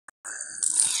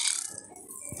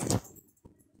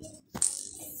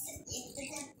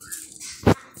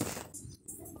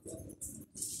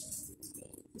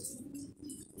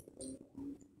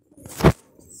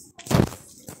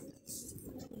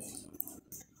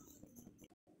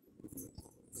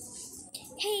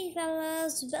Hey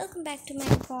fellas, welcome back to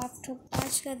Minecraft.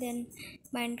 आज का दिन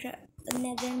माइनक्राफ्ट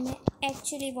नेदर में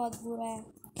एक्चुअली बहुत बुरा है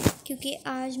क्योंकि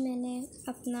आज मुझे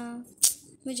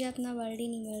अपना वर्ल्ड ही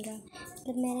नहीं मिल रहा।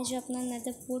 मतलब मैंने जो अपना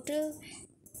नेदर पोर्टल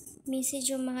में से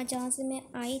जहाँ से मैं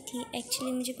आई थी,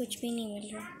 एक्चुअली मुझे कुछ भी नहीं मिल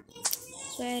रहा।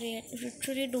 सो आई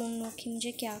लिटरली डोंट नो कि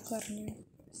मुझे क्या करना है।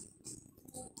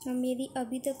 और मेरी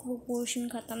अभी तक वो पोर्शन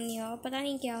ख़त्म नहीं हुआ, पता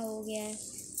नहीं क्या हो गया है।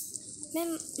 मैं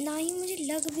ना ही मुझे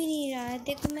लग भी नहीं रहा है।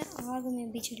 देखो मैं आग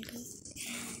में भी चल गई,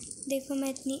 देखो मैं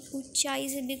इतनी ऊंचाई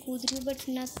से भी कूद रही हूँ बट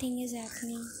नथिंग इज़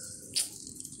हैपनिंग।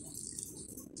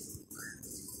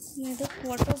 मैं तो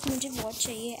वाटर मुझे बहुत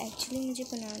चाहिए, एक्चुअली मुझे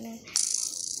बनाना है।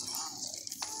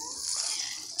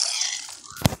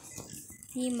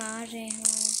 ये मार रहे हैं,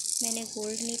 मैंने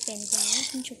गोल्ड नहीं पहन के आया,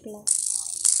 तुम चुप लो।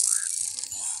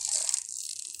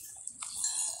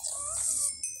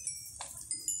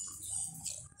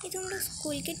 ये तुम लोग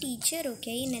स्कूल के टीचर हो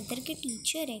क्या? ये नेदर के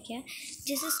टीचर है क्या?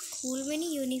 जैसे स्कूल में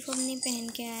नहीं यूनिफॉर्म नहीं पहन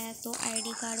के आया तो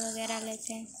आईडी कार्ड वगैरह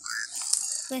लेते हैं,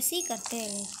 वैसे ही करते हैं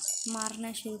लोग,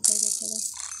 मारना शुरू कर देते हैं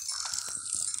बस।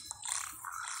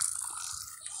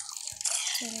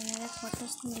 चलो मेरा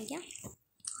फोटोस तो मिल गया।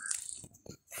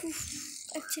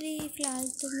 एक्चुअली फ़िलहाल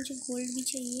तो मुझे गोल्ड भी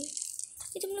चाहिए।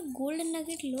 ये तुम लोग गोल्ड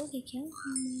नगेट लोगे क्या?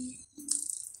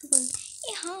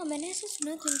 हाँ, मैंने ऐसा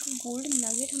सुना था इनको गोल्ड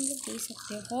नगेट हम लोग दे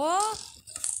सकते हैं। हो,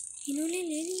 इन्होंने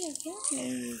ले लिया क्या?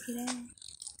 नहीं ले रहा है,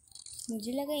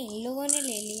 मुझे लगा इन लोगों ने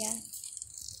ले लिया।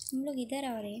 हम लोग इधर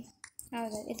आ रहे हैं,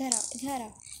 आओ इधर आओ, इधर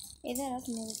आओ, इधर आओ,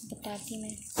 तुम्हें बताती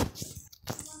मैं।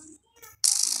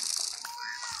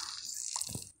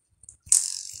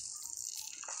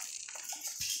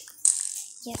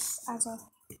 यस, आ जाओ।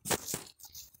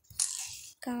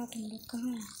 कहाँ तुम लोग?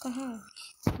 कहाँ कहाँ?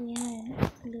 यहाँ है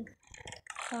ना, ले।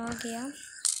 कहाँ गया?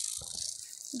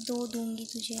 दो दूंगी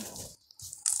तुझे,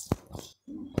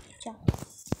 जा।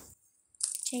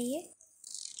 चाहिए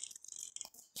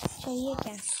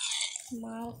क्या?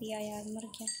 मार दिया यार, मर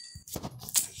गया।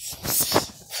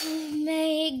 मैं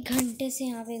 1 घंटे से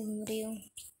यहाँ पे घूम रही हूँ,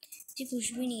 मुझे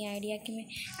कुछ भी नहीं आइडिया कि मैं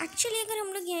एक्चुअली अगर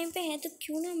हम लोग यहीं पे हैं तो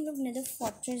क्यों ना हम लोग नेदर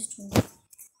फोर्ट्रेस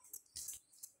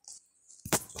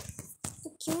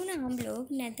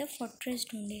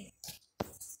ढूंढें।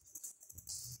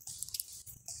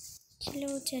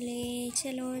 चलो चले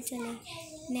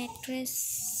नेट्रेस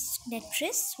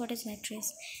व्हाट इज़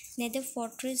नेट्रेस? नेदर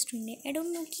फोर्ट्रेस ढूंढे। आई डोंट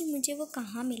नो कि मुझे वो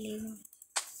कहाँ मिलेगा।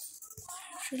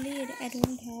 Actually I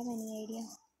don't have any idea.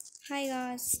 Hi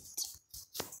guys.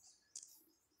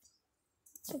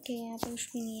 Okay, यहाँ पे कुछ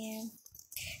भी नहीं है।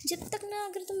 जब तक ना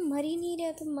अगर तुम मर ही नहीं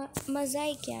रहे तो मज़ा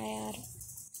ही क्या है यार।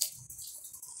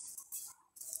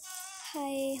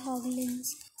 हाय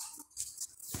हॉगलिंस,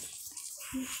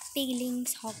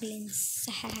 पिगलिंग्स, हॉगलिंस।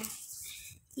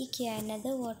 ये क्या है?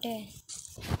 नेदर वॉट है?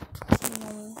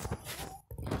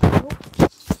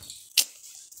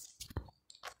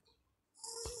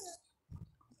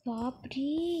 बाप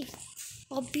रे,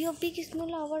 अभी किसने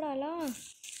लावा डाला?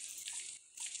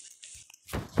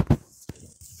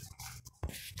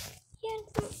 यार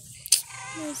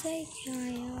मज़ा ही क्या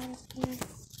है यार।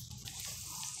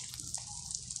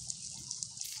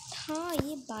 हाँ,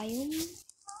 ये बायोम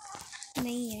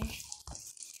नहीं है।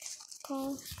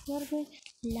 यार मैं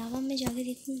लावा में जाके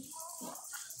देखूँ।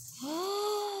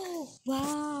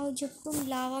 वाह, जब तुम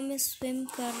लावा में स्विम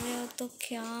कर रहे हो तो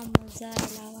क्या मज़ा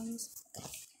है लावा में।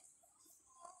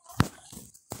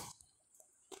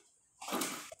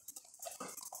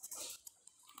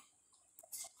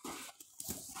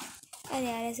 अरे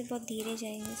यार ऐसे बहुत धीरे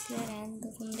जाएंगे, इसलिए रहने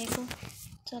दो। तुम देखो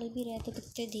चल भी रहे तो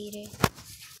कितने धीरे।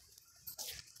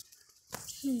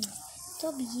 तो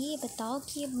अब ये बताओ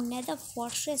कि अब नेदर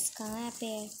फोर्ट्रेस कहाँ पे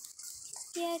है?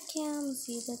 यार क्या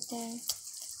मुसीबत है।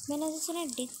 मैंने ऐसा सुना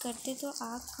डिग करते तो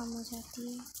आग कम हो जाती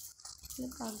है,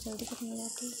 मतलब आग जल्दी खत्म हो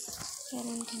जाती है। यार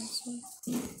नहीं थिंक सो।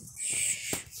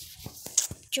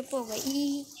 चुप हो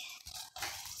गई।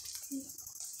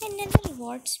 नेदर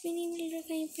वॉट्स भी नहीं मिल रहा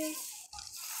कहीं पे।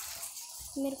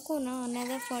 मेरे को ना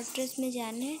नेदर फोर्ट्रेस में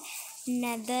जाना है,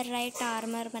 नेदर राइट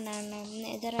आर्मर बनाना है।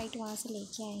 नेदर राइट वहाँ से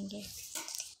लेके आएंगे।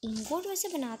 इंगोट वैसे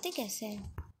बनाते कैसे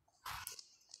हैं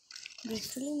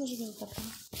बेसिकली मुझे नहीं पता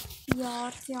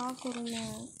यार। क्या करूँ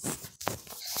मैं?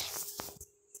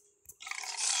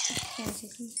 कैसे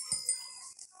की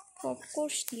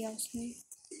पॉपकोर्स दिया उसने।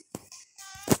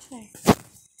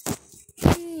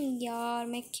 यार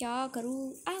मैं क्या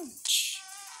करूँ? आउच,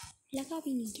 लगा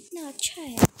भी नहीं। कितना अच्छा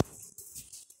है।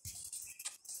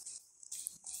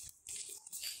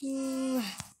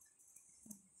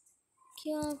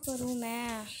 क्या करूँ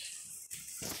मैं?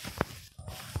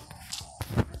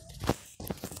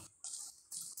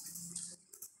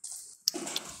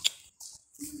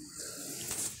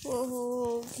 ओहो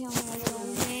क्या हो रहा हूँ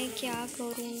मैं, क्या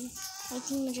करूँ। आई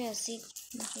थिंक मुझे ऐसे ही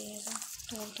लगेगा,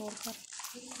 तोड़ तोड़ कर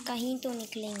कहीं तो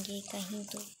निकलेंगे, कहीं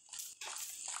तो।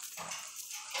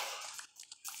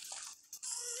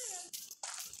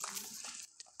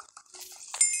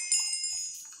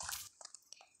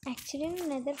 एक्चुअली मैं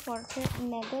नेदर वाटर्स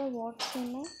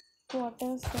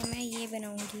से मैं ये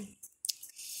बनाऊंगी,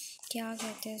 क्या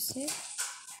कहते हैं उसे,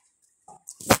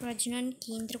 प्रजनन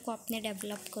केंद्र को अपने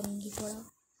डेवलप करूंगी थोड़ा।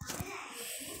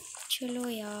 चलो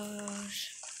यार,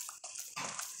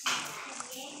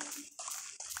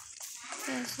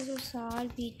 ऐसे तो साल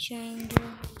बीत जाएंगे,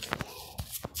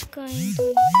 कहीं तो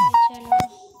नहीं। चलो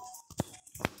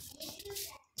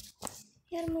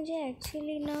यार, मुझे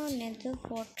एक्चुअली ना नेदर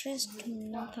फोर्ट्रेस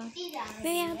ढूंढना था।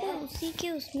 मैं यहाँ पे उसी के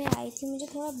उसमें आई थी, मुझे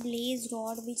थोड़ा ब्लेज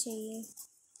रॉड भी चाहिए।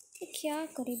 तो क्या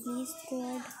करे, ब्लेज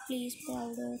रॉड, प्लीज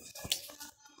पाउडर,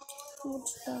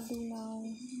 कुछ कर दो ना।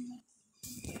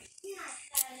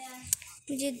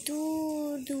 मुझे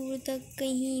दूर दूर तक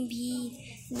कहीं भी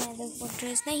नेदर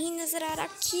फोर्ट्रेस नहीं नजर आ रहा।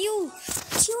 क्यों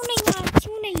क्यों नहीं आ रहा,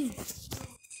 क्यों नहीं।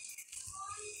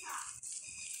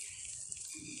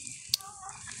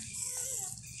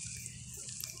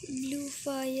 ब्लू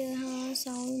फायर, हाँ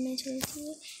साउंड में चलती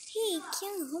है। हे क्या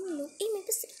हम लोग, मेरे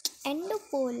पास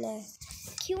एंडोपोल है,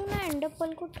 क्यों ना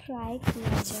एंडोपोल को ट्राई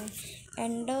किया जाए।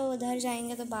 एंडो उधर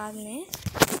जाएंगे तो बाद में,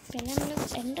 पहले हम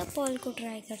लोग एंडोपोल को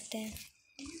ट्राई करते हैं।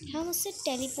 हम उससे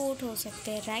टेलीपोर्ट हो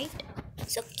सकते हैं, राइट।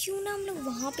 सो क्यों ना हम लोग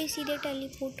वहाँ पे सीधे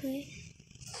टेलीपोर्ट हुए।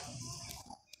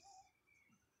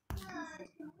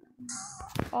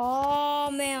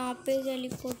 मैं यहाँ पे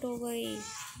टेलीपोर्ट हो गई।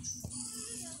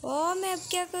 मैं अब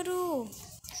क्या करूँ।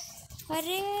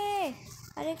 अरे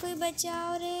अरे कोई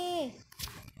बचाओ रे,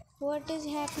 व्हाट इज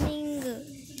हैपनिंग।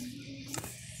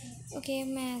 ओके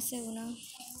मैं ऐसे हूँ ना।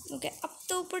 ओके अब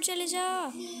तो ऊपर चले जा।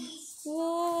 वो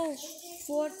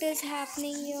व्हाट इज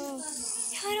हैपनिंग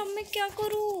यार, अब मैं क्या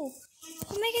करूँ,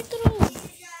 अब मैं क्या करूँ।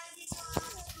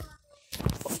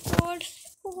 गॉड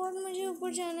गॉड, मुझे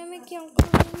ऊपर जाना, मैं क्या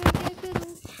करूँ, मैं क्या करूँ।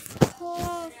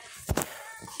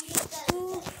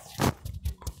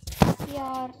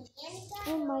 यार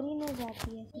वो मरी न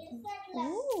जाती है।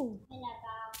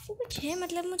 तो कुछ है,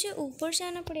 मतलब मुझे ऊपर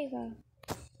जाना पड़ेगा।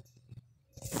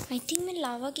 आई थिंक मैं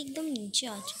लावा के एकदम नीचे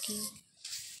आ चुकी हूँ।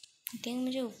 आई थिंक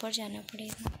मुझे ऊपर जाना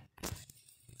पड़ेगा।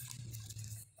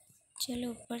 चलो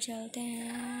ऊपर चलते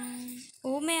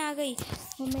हैं। मैं आ गई।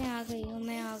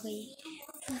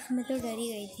 मैं तो डर ही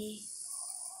गई थी।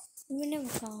 मैंने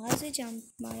कहाँ से जंप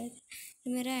मारा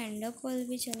था। मेरा एंडर पॉल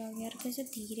भी चला गया यार, कैसे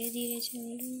धीरे धीरे चल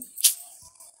रही हूँ।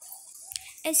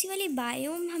 ऐसी वाली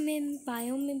बायोम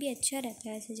में भी अच्छा रहता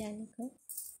है ऐसे जाने का।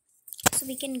 So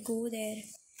we can go there,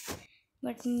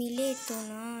 but मिले तो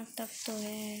ना, तब तो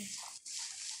है।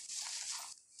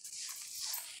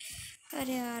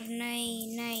 अरे यार नहीं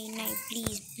नहीं नहीं,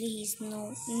 प्लीज़ प्लीज़, नो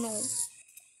नो।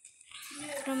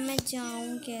 अब मैं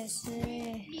जाऊँ कैसे।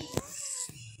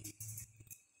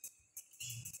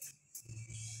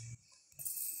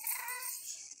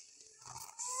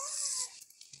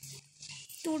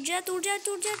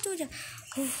 टूट जा।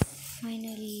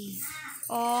 फाइनली।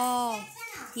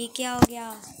 ये क्या हो गया।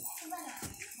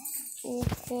 ओ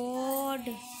God,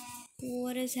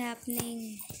 what is happening.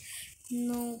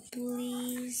 No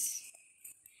please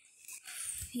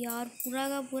यार, पूरा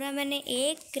का पूरा मैंने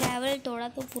एक ग्रेवल तोड़ा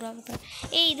तो पूरा का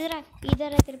पूरा। इधर आ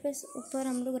तेरे पे ऊपर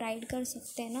हम लोग राइड कर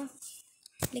सकते हैं ना,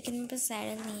 लेकिन मेरे पास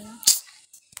सैडल नहीं है।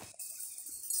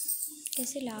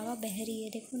 कैसे लावा बह रही है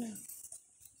देखो ना।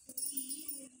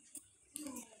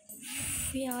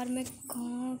 यार मैं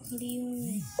कहाँ खड़ी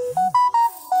हूँ,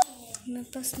 मेरे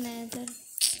पास नेदर।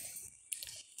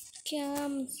 क्या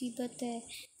मुसीबत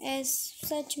है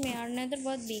सच में यार, नेदर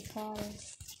बहुत बेकार है।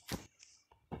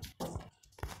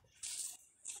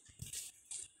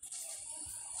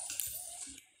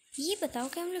 ये बताओ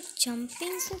कि हम लोग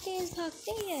जंपिंग से तेज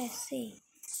भागते हैं या ऐसे।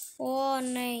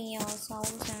 नहीं यार,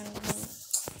 साउंड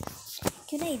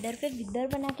क्यों ना इधर पे विदर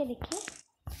बना के देखें।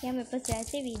 या मेरे पास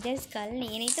वैसे विदर स्कल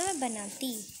नहीं तो मैं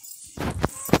बनाती।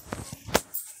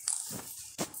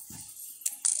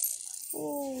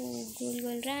 गोल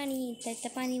गोल रानी, इतना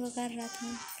पानी बकार रहा था।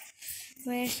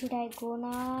 वेयर शुड आई गो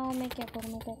ना। मैं क्या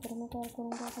करूँ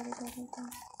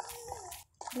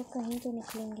लोग कहीं तो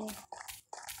निकलेंगे।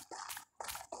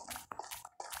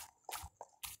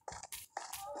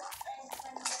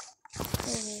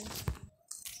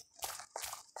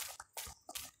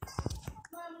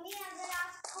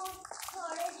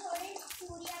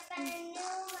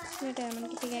 मैं डायमंड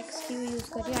की पिकैक्स क्यों यूज़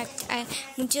कर रही हूँ।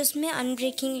 मुझे उसमें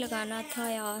अनब्रेकिंग लगाना था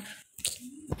यार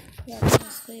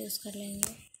इसको यूज़ कर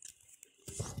लेंगे।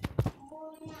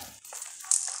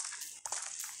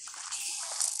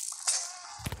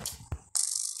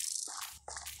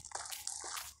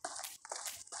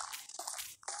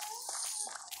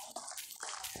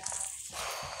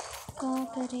 क्या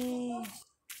करे,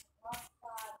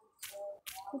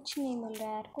 कुछ नहीं मिल रहा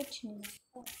यार, कुछ नहीं।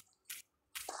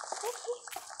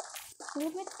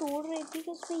 मतलब मैं तोड़ रही थी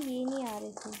कि उसमें ये नहीं आ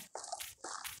रही थी।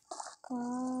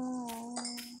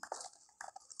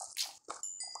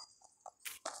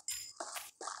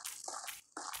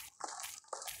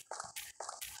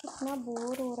 कितना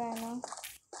बोर हो रहा है ना,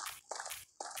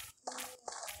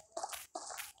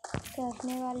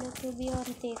 करने वाले को भी और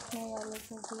देखने वाले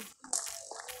को भी।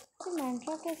 तो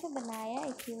मंत्रा कैसे बनाया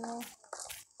है कि वो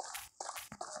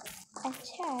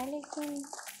अच्छा है, लेकिन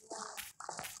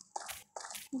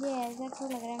ये ऐसा क्यों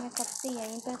लग रहा है मैं कब से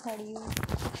यहीं पर खड़ी हूँ।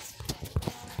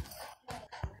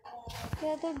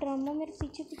 क्या तो ड्रामा मेरे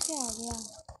पीछे पीछे आ गया।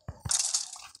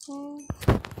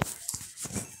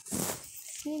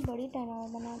 इतनी बड़ी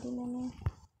टनल बना दी मैंने।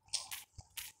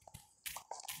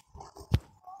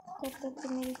 तब तक तो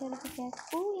मेरी सारी तो क्या,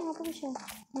 ओह यहाँ पे कुछ है,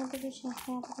 यहाँ पे कुछ है,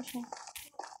 यहाँ पे कुछ है।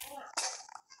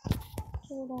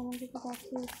 चलो डायमंड की पचास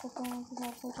यूज़ करते हैं, तो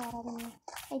साथ को चारा देंगे।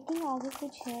 आई थिंक आगे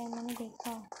कुछ है, मैंने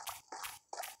देखा।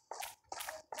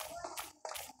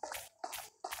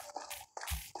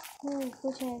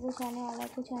 कुछ है, कुछ आने वाला है,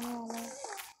 कुछ आने वाला है।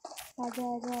 आजा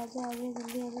आजा आजा आजा,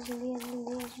 जल्दी आजा जल्दी आजा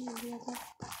जल्दी आजा जल्दी आजा।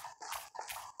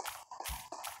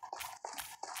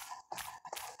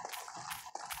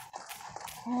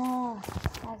 हाँ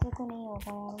ऐसे तो नहीं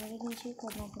होगा यार, मुझे नीचे ही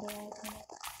करना पड़ेगा।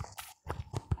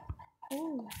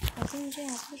 ऐसे मुझे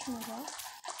यहाँ कुछ मिल रहा है,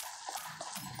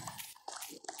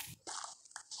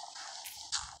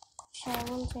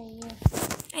 शॉवल चाहिए।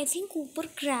 आई थिंक ऊपर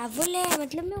ग्रेवल है,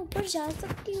 मतलब मैं ऊपर जा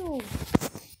सकती हूँ।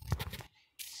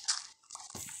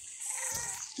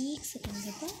 एक सेकंड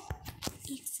देखो,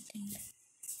 एक सेकंड।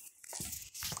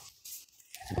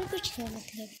 और कुछ है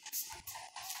मतलब,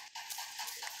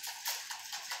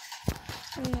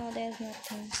 नो देयर इज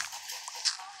नथिंग।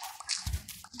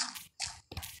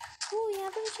 ओह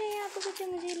यहाँ पे कुछ है, यहाँ पे कुछ है,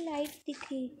 मुझे लाइट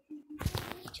दिखी।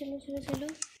 चलो चलो चलो।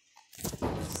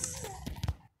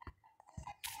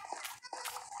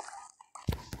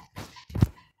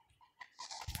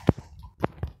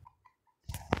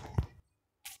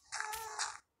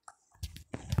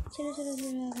 चलो चलो चलो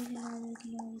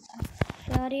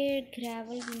यार, ये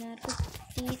ग्रेवल बिना को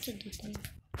तेज देते हैं।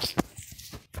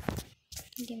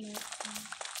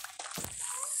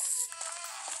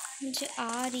 मुझे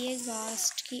आ रही है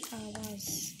घास्ट की आवाज़।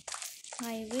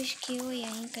 आई विश कि वो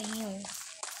यहीं कहीं हो,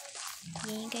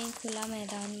 यहीं कहीं खुला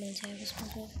मैदान मिल जाए उसमें।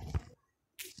 तो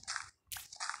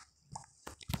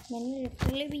मैंने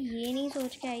लिटरली भी ये नहीं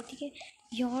सोच के आई थी कि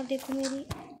यार देखो मेरी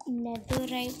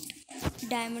नेदरराइट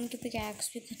डायमंड के पिकैक्स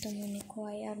भी ख़त्म होने को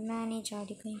आए यार, मैं नहीं जा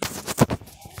रही कहीं।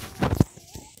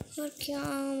 और क्या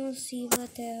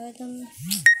मुसीबत है, एकदम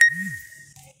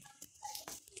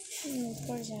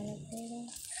ऊपर जाना पड़ेगा।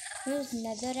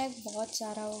 नेदरराइट बहुत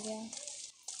सारा हो गया।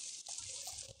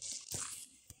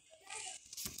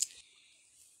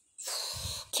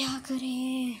 क्या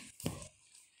करें,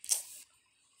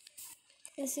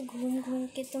 ऐसे घूम घूम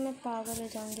के तो मैं पागल हो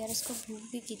जाऊंगी यार। इसको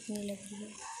भूख भी कितनी लगी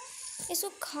है, इसको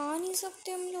खा नहीं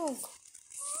सकते हम लोग।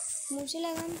 मुझे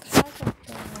लगा हम खा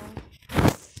सकते हैं।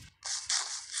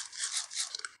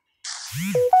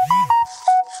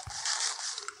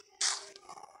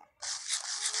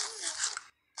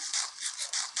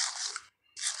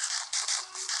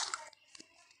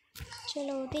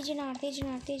 चलो तेजनार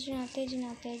तेजनार तेजनार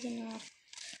तेजनार तेजनार,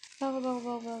 भागो भागो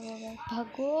भागो भागो भागो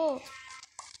भागो।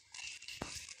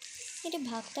 मेरे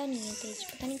भागता नहीं है तेज,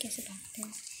 पता नहीं कैसे भागते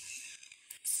हैं।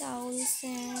 साउल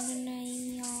सैंड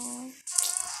नहीं यार,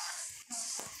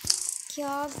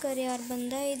 क्या करे यार।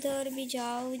 बंदा इधर भी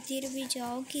जाओ इधर भी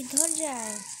जाओ, किधर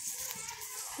जाए,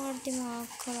 और दिमाग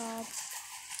खराब।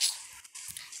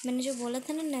 मैंने जो बोला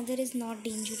था ना नेदर इज़ नॉट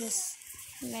डेंजरस,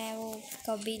 मैं वो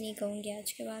कभी नहीं कहूँगी।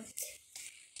 आज के बाद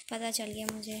पता चल गया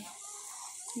मुझे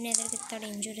नेदर कितना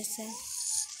डेंजरस है।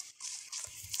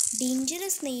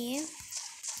 डेंजरस नहीं है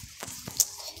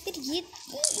फिर ये,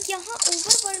 यहाँ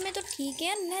ओवरवर्ल्ड में तो ठीक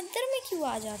है, नेदर में क्यों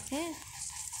आ जाते हैं।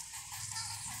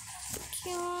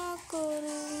 क्या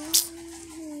करूँ,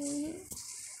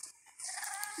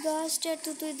 घास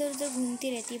टैटू तो इधर उधर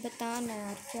घूमती रहती है, बता ना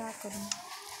यार क्या करूँ।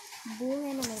 बो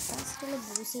है ना मेरे पास, चलो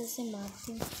बो से उसे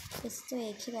मारती हूँ, इससे तो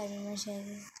एक ही बार में मर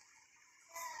जाएगी।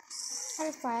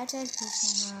 अरे फायर चार्ज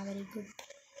भेजना, हाँ वेरी गुड।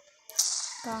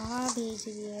 कहाँ भेज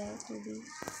रही है तू भी,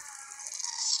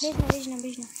 भेजना भेजना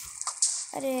भेजना।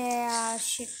 अरे यार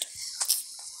शिट,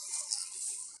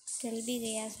 चल भी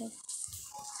गया सब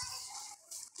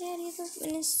यार। ये तो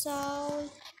मैंने साउल,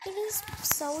 लेकिन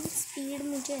साउल स्पीड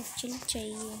मुझे एक्चुअली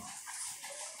चाहिए।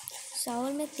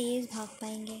 साउल में तेज़ भाग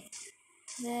पाएंगे,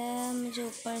 मुझे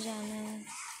ऊपर जाना है।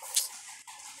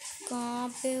 कहाँ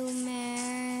पे हूँ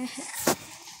मैं?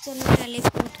 चलो मैं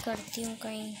टेलीपोर्ट करती हूँ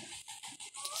कहीं।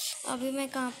 अभी मैं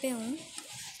कहाँ पे हूँ?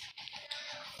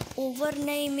 ओवर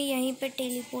नहीं, मैं यहीं पे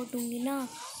टेलीपोर्ट होंगी ना,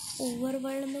 ओवर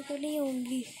वर्ल्ड में तो नहीं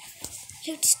होंगी।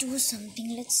 Let's do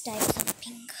something, let's type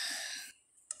something.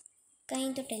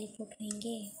 कहीं तो टेलीपोर्ट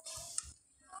होंगे।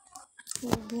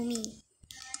 भूमि,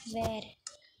 वेयर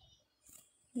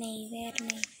नहीं, वेयर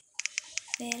नहीं,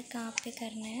 वेयर कहाँ पे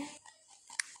करना है?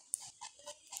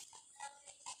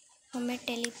 हमें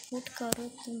टेलीपोर्ट करो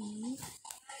तुम।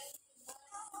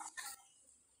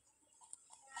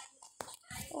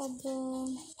 अब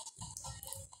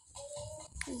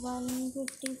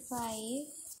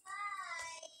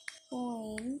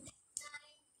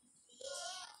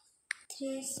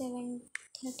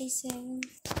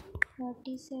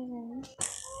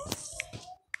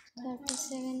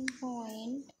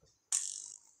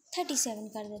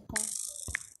कर देता हूँ।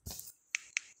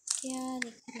 क्या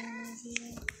लिख रही हूँ मुझे?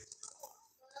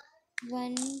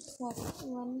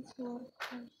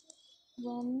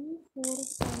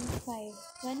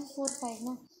 145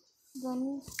 ना,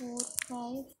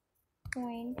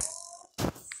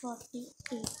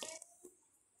 145.48।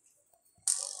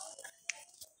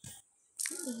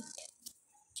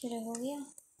 चलो हो गया।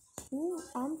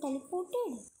 I am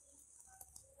teleported.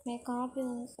 मैं कहाँ पे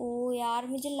हूँ? ओ यार,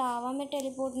 मुझे लावा में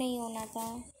टेलीपोर्ट नहीं होना था।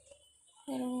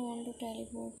 I don't want to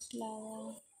teleport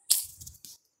लावा।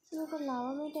 मेरे को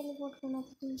लावा में टेलीपोर्ट करना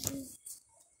था तुमसे।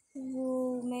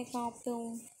 वो मैं कहाँ पे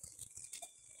हूँ?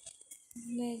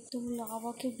 मैं एकदम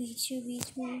लावा के बीच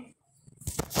में।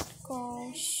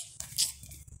 काश।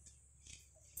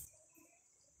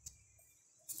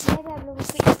 मैं आप लोगों को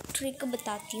एक ट्रिक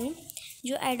बताती हूँ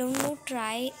जो I don't know,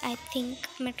 I think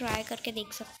मैं ट्राई करके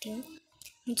देख सकती हूँ,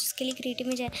 जिसके लिए क्रिएटिव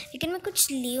में जाए। लेकिन मैं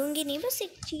कुछ लेूँगी नहीं, बस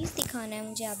एक चीज़ दिखाना है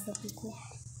मुझे आप लोगों को।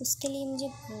 उसके लिए मुझे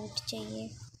बोट चाहिए।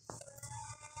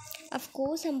 ऑफ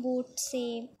कोर्स हम बोट से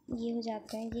ये हो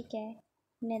जाता है। ये क्या है?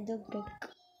 Nether brick,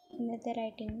 nether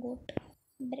writing boat,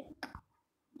 brick.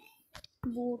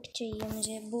 Boat चाहिए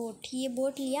मुझे, बोट। ये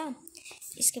बोट लिया,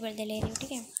 इसके बदले ले रही हूँ,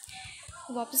 ठीक है?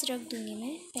 वापस रख दूँगी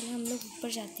मैं। पहले हम लोग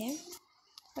ऊपर जाते हैं,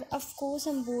 और ऑफ कोर्स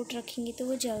हम बोट रखेंगे तो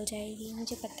वो जल जाएगी,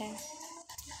 मुझे पता है।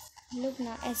 हम लोग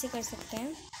ना ऐसे कर सकते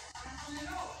हैं।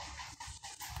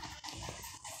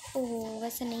 ओह,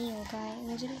 वैसे नहीं होगा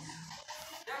मुझे।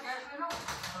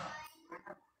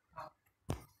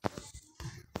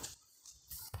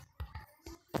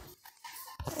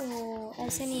 ओह,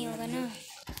 ऐसे नहीं होगा ना।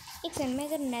 एक सेकंड में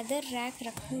अगर नेदर रैक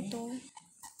रखूँ तो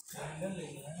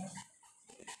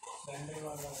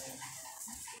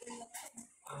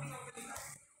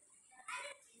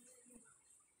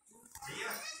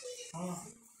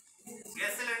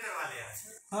गैस सिलेंडर वाले हैं।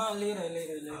 हाँ, ले रहे।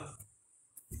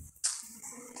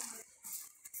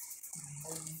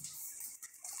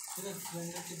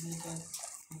 सिलेंडर कितने का?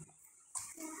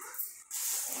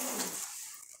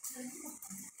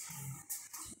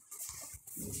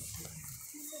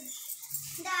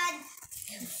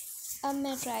 अब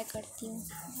मैं ट्राई करती हूँ।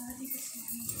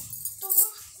 तू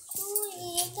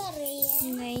ये कर रही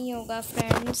है? नहीं होगा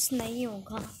फ्रेंड्स, नहीं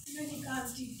होगा।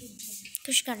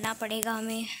 कुछ करना पड़ेगा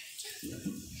हमें।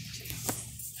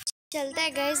 चलता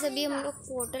है गाइस। अभी हम लोग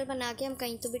पोर्टल बना के हम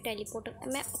कहीं तो भी टेलीपोर्ट।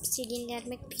 मैं ऑब्सीडियन लेयर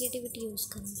में क्रिएटिविटी यूज़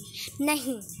करूँगी।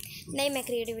 नहीं, मैं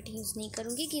क्रिएटिविटी यूज़ नहीं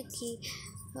करूँगी, क्योंकि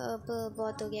अब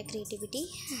बहुत हो गया क्रिएटिविटी।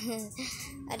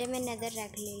 अरे मैं नेदर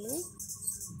रैक ले लूँ।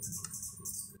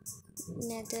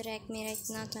 नेदर रैक मेरा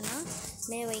इतना था ना,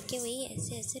 मैं वही के वही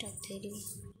ऐसे रख दे रही हूँ।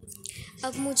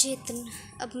 अब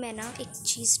मैं ना एक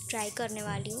चीज़ ट्राई करने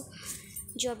वाली हूँ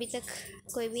जो अभी तक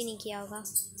कोई भी नहीं किया होगा।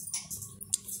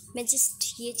 मैं जस्ट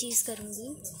ये चीज़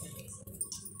करूँगी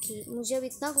कि मुझे अब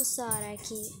इतना गुस्सा आ रहा है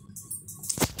कि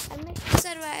अब मैं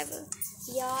सर्वाइवल,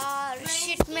 यार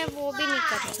शिट, मैं वो भी नहीं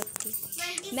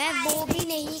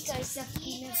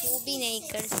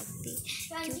कर सकती,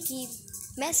 क्योंकि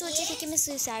मैं सोची थी कि मैं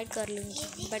सुसाइड कर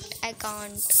लूँगी, बट आई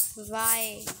कांट।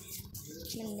 वाई?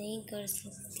 मैं नहीं कर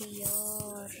सकती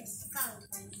यार।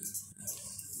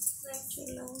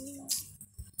 चलो,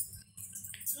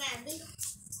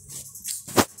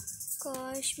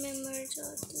 काश मैं मर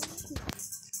जाती।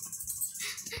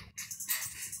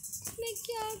 मैं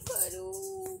क्या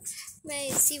करूँ? मैं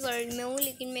इसी वर्ल्ड में हूँ,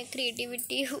 लेकिन मैं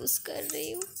क्रिएटिविटी यूज़ कर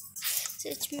रही हूँ।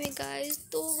 सच में गाइस,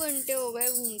 2 घंटे हो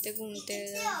गए घूमते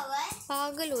घूमते।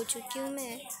 पागल हो चुकी हूँ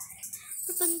मैं।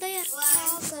 और बंदा यार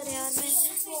क्या करे यार, मैं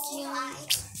क्या।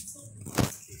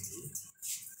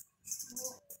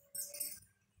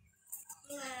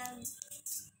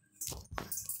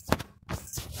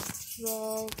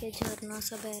 वाह, क्या झरना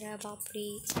सा बह रहा है, बाप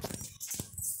रे।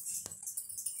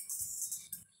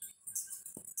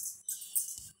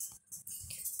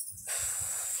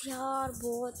 यार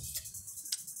बहुत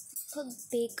बहुत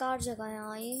बेकार जगह है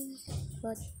यार ये,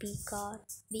 बहुत बेकार।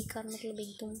 बेकार मतलब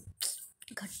एकदम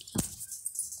घटिया।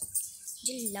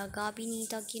 मुझे लगा भी नहीं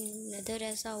था कि नेदर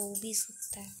ऐसा हो भी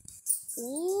सकता है।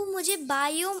 ओ मुझे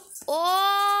बायोम, ओ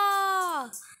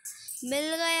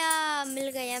मिल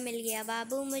गया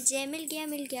बाबू, मुझे मिल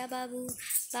गया बाबू,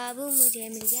 बाबू मुझे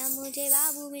मिल गया, मुझे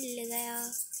बाबू मिल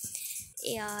गया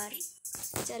यार।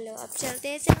 चलो अब चलते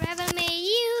हैं सर्वाइवल में।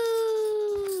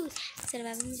 यू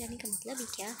सर्वाइवल में जाने का मतलब ही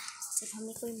क्या, जब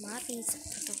हमें कोई मार नहीं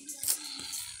सकता तो।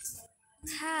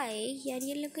 हाय यार,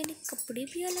 ये लोगों ने कपड़े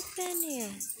भी अलग पहने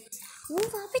हैं। वो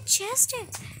वहाँ पे चेस्ट है,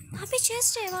 वहाँ पे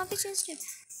चेस्ट है।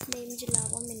 नहीं, मुझे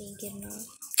लावा में नहीं गिरना।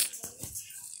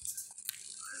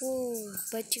 ओ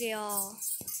बच गया।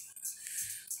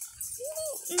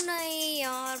 नहीं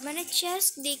यार, मैंने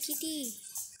चेस्ट देखी थी।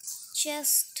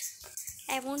 चेस्ट,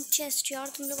 आई वॉन्ट चेस्ट यार।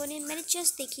 तुम लोगों ने, मैंने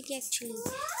चेस्ट देखी थी एक्चुअली।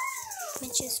 मैं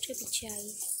चेस्ट के पीछे आई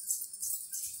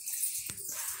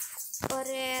और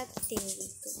तेरी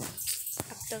तो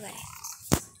अब तो गए।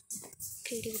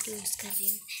 क्रिएटिविटी यूज़ कर रही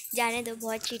हूँ, जाने दो।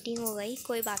 बहुत चीटिंग हो गई,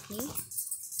 कोई बात नहीं,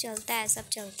 चलता है, सब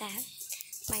चलता है।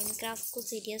 माइनक्राफ्ट को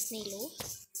सीरियस नहीं लो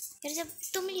यार। जब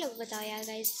तुम ही लोग बताओ यार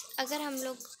गाइस, अगर हम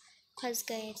लोग फंस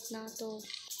गए इतना तो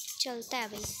चलता है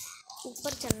भाई,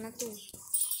 ऊपर चलना। तो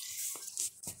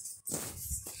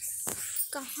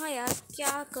कहाँ यार,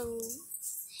 क्या करूँ,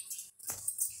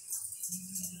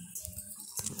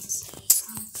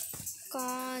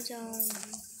 कहाँ जाऊँ?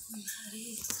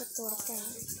 सब तोड़ते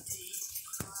हैं,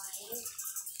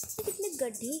 कितने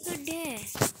गड्ढे हैं।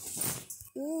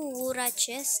 वो रहा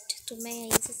चेस्ट। तो मैं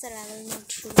यहीं से सर्वाइवल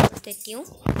मोड शुरू कर देती हूँ।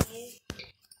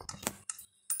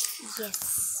 Yes,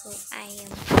 so I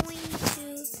am going to,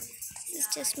 इस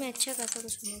चेस्ट में अच्छा खासा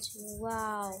कुछ होना चाहिए।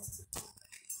 वाओ,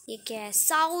 ये क्या है?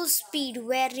 South speed,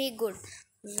 very good.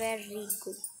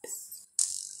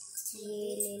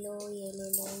 ये ले लो।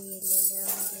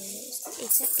 इसको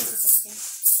एक्सेप्ट कैसे करते हैं?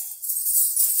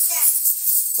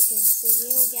 ओके, तो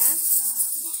ये हो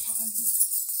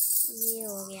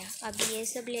गया। अब ये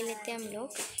सब ले लेते हैं हम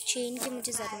लोग। चेन की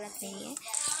मुझे ज़रूरत नहीं है।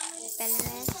 पहले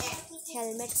मैं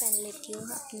हेलमेट पहन लेती हूँ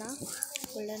अपना,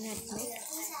 गोल्डन हेलमेट।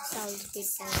 साउथ स्पीड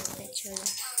पहन लेते हैं। चलो,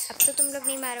 अब तो तुम लोग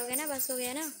नहीं मारोगे ना, बस हो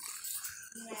गया ना?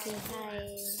 ओके, हाय।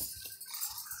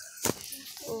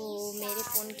 ओ मेरे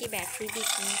फ़ोन की बैटरी भी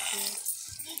इतनी थी।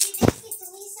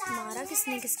 मारा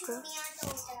किसने किसको?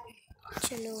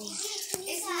 चलो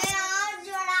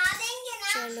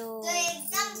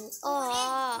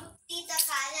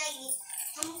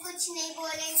हम कुछ नहीं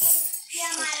बोलेंगे कि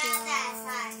हमारा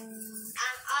ऐसा है।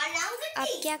 अब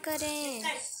क्या करें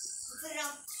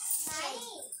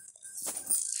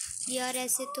यार?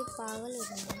 ऐसे तो पागल हो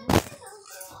जाऊंगा।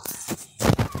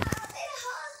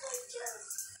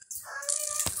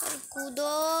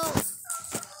 कूदो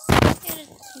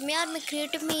यार, मैं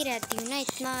क्रिएटिव में ही रहती हूँ ना,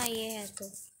 इतना ये है तो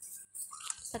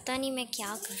पता नहीं मैं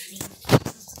क्या कर रही हूँ।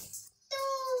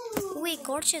 वो एक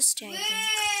और चेस्ट है,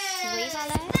 वही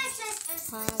वाला है।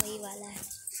 हाँ वही वाला है।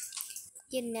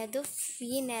 ये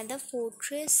नेदर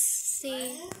फोर्ट्रेस से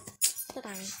पता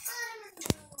नहीं।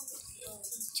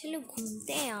 चलो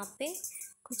घूमते हैं यहाँ पे,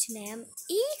 कुछ नया।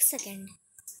 एक सेकेंड,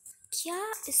 क्या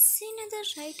इससे नेदर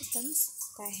राइट बन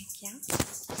सकता है क्या?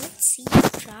 Let's see,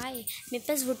 try. मेरे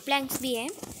पास वुड प्लैंक्स भी है।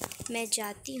 मैं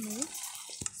जाती हूँ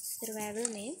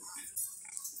सर्वाइवल में,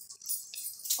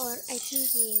 और आई थिंक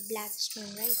ये ब्लैक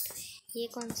स्टोन, राइट? ये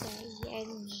कौन सा है ये? I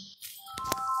don't know.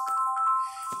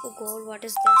 Oh God, what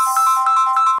is this?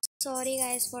 Sorry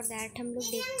guys for that. हम लोग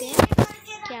देखते हैं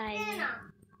क्या है ये।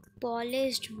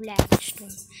 Polished black stone.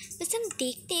 बस हम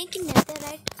देखते हैं कि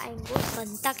नेदरराइट आयरन गोल्ड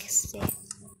बनता किससे है।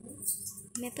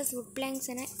 मेरे पास वुड प्लैंक्स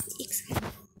है ना, एक सेकंड।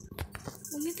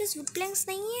 मेरे पास वुड प्लैंक्स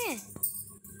नहीं है।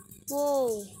 वो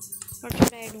what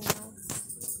should I do now?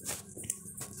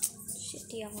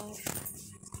 Shit यार,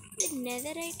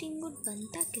 नेदरराइट इंगोट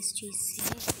बनता किस चीज़ से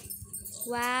है?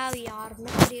 वाह यार,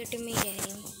 मैं क्रिएटिव में ही रह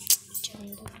रही हूँ।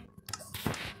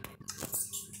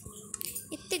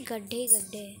 इतने गड्ढे।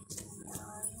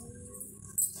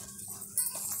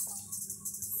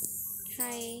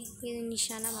 हाय, ये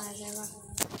निशाना मार रहा है। वाह,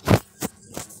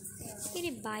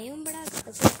 ये बायोम बड़ा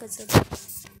गजब।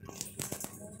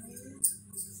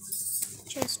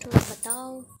 चेस्ट हो,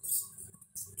 बताओ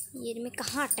ये मैं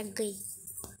कहाँ अटक गई?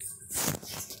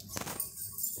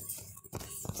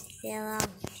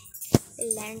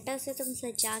 लैंटर से तुम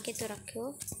सजा के तो रखो।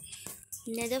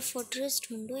 नेदर फोर्ट्रेस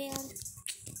ढूंढो यार,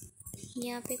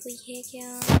 यहाँ पे कोई है क्या?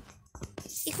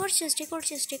 एक और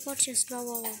चेस्ट।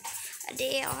 वाह। अरे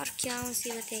यार क्या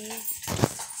मुसीबत है ये।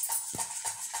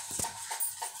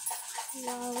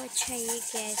 वाह अच्छा, ये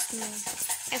क्या है इसमें?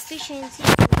 एफिशिएंसी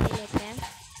ले लेते हैं।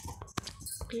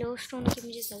 ग्लो स्टोन की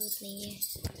मुझे ज़रूरत नहीं है,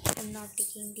 I am not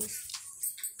taking this.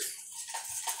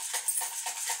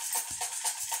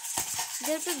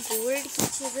 इधर पे गोल्ड की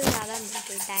चीज़ें ज़्यादा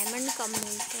मिलती है, डायमंड कम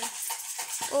मिलते हैं।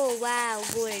 ओह वाह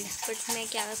गोल्ड, बट मैं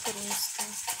क्या करूँ इसका।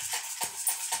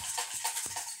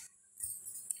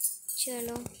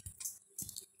 चलो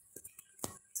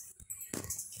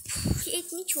ये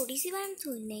इतनी छोटी सी बात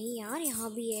तो नहीं यार,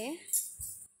 यहाँ भी है।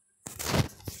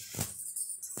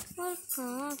 और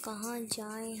कहाँ कहाँ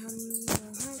जाएं हम,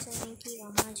 वहाँ जाएं कि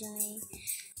वहाँ जाएं।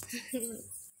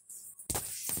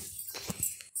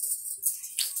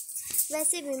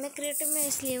 वैसे भी मैं क्रिएटिव में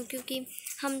इसलिए हूँ क्योंकि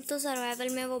हम तो सर्वाइवल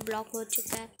में वो ब्लॉक हो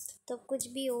चुका है, तो कुछ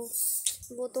भी हो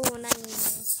वो तो होना ही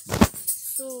है।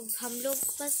 तो हम लोग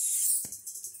बस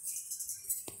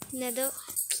नेदर,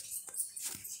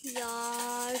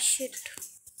 यार शिट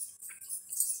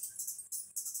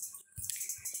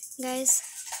गाइस,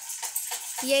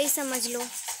 यही समझ लो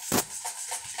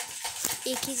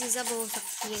एक ही चीज़ अब हो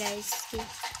सकती है गाइस की,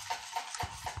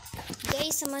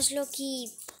 यही समझ लो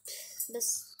कि बस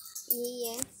यही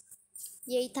है,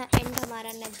 यही था एंड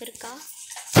हमारा नेदर का।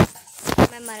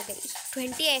 मैं मर गई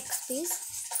 20 एक्सपीस,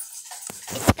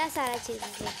 इतना सारा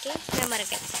चीज़ लेके मैं मर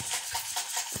गई।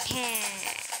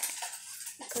 हैं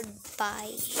good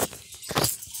bye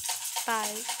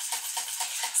bye.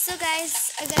 So guys,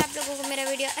 अगर आप लोगों को मेरा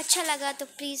वीडियो अच्छा लगा तो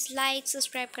प्लीज़ लाइक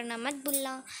सब्सक्राइब करना मत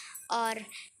भूलना, और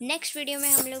नेक्स्ट वीडियो में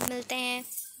हम लोग मिलते हैं,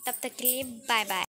 तब तक के लिए बाय बाय।